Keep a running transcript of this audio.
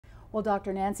Well,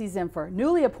 Dr. Nancy Zimpher,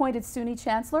 newly appointed SUNY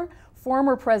Chancellor,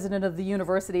 former president of the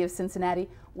University of Cincinnati,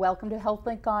 welcome to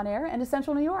Healthlink On-Air and to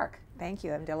Central New York. Thank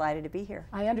you. I'm delighted to be here.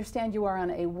 I understand you are on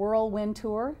a whirlwind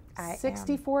tour,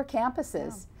 64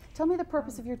 campuses. Tell me the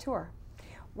purpose of your tour.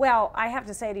 Well, I have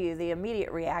to say to you, the immediate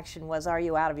reaction was, are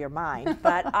you out of your mind?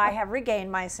 But I have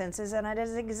regained my senses, and it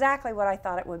is exactly what I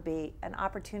thought it would be, an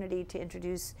opportunity to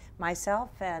introduce myself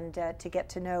and to get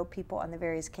to know people on the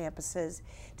various campuses,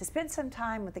 to spend some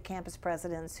time with the campus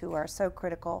presidents who are so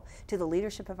critical to the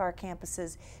leadership of our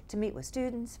campuses, to meet with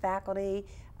students, faculty,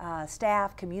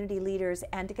 staff, community leaders,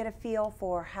 and to get a feel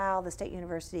for how the State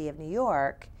University of New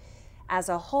York as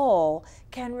a whole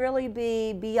can really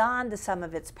be, beyond the sum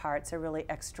of its parts, a really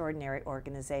extraordinary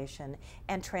organization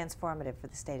and transformative for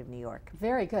the state of New York.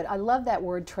 Very good. I love that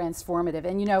word, transformative.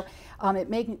 And you know, it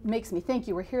makes me think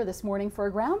you were here this morning for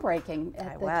a groundbreaking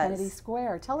at the Kennedy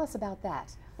Square. Tell us about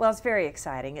that. Well, it's very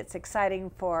exciting. It's exciting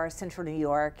for Central New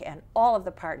York and all of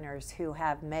the partners who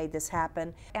have made this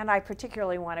happen. And I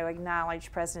particularly want to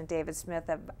acknowledge President David Smith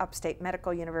of Upstate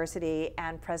Medical University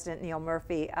and President Neil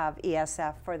Murphy of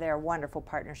ESF for their wonderful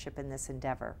partnership in this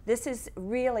endeavor. This is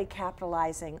really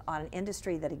capitalizing on an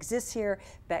industry that exists here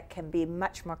but can be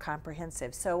much more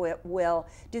comprehensive. So it will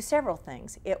do several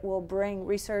things. It will bring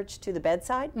research to the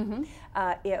bedside.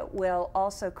 It will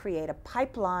also create a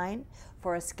pipeline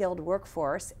for a skilled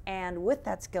workforce, and with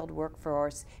that skilled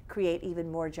workforce, create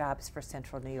even more jobs for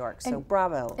Central New York. So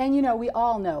bravo. And you know, we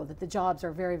all know that the jobs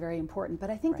are very, very important,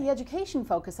 but I think the education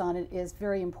focus on it is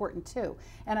very important too.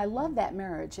 And I love that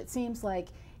marriage. It seems like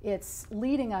it's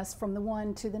leading us from the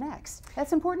one to the next.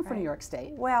 That's important for New York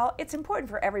State. Well, it's important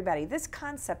for everybody. This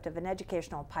concept of an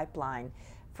educational pipeline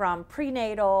from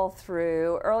prenatal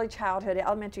through early childhood,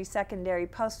 elementary, secondary,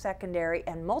 post-secondary,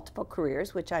 and multiple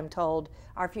careers, which I'm told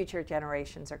our future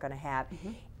generations are going to have.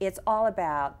 It's all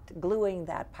about gluing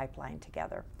that pipeline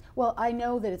together. Well, I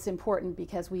know that it's important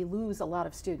because we lose a lot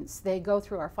of students. They go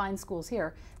through our fine schools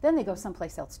here, then they go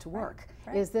someplace else to work.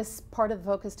 Is this part of the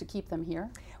focus to keep them here?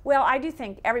 Well, I do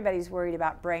think everybody's worried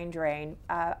about brain drain.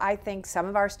 I think some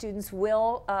of our students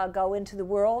will go into the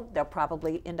world. They'll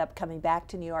probably end up coming back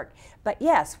to New York. But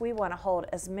yes, we want to hold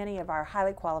as many of our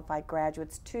highly qualified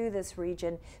graduates to this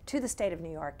region, to the state of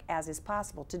New York, as is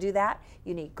possible. To do that,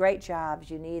 you need great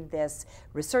jobs. You need this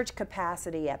research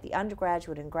capacity at the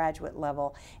undergraduate and graduate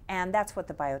level. And that's what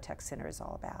the Biotech Center is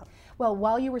all about. Well,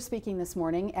 while you were speaking this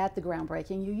morning at the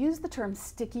groundbreaking, you used the term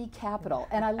sticky capital,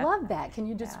 and I love that. Can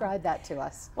you describe that to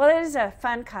us? Well, it is a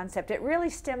fun concept. It really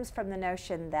stems from the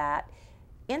notion that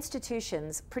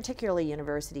institutions, particularly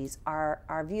universities,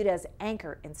 are viewed as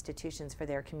anchor institutions for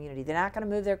their community. They're not going to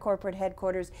move their corporate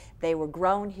headquarters. They were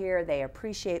grown here. They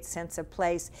appreciate sense of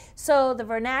place. So the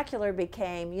vernacular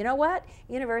became, you know what?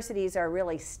 Universities are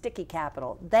really sticky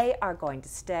capital. They are going to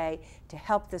stay to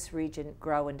help this region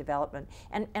grow and development.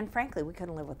 And frankly, we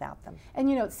couldn't live without them. And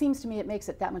you know, it seems to me it makes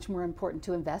it that much more important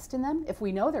to invest in them. If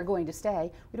we know they're going to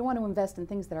stay, we don't want to invest in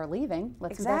things that are leaving.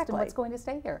 Let's invest in what's going to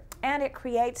stay here. And it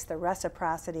creates the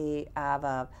reciprocity of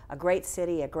a great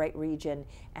city, a great region,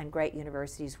 and great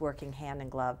universities working hand in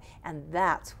glove. And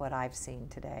that's what I've seen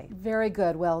today. Very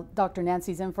good. Well, Dr.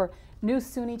 Nancy Zimpher, new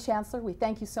SUNY Chancellor, we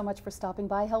thank you so much for stopping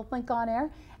by Healthlink On Air,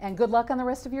 and good luck on the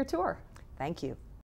rest of your tour. Thank you.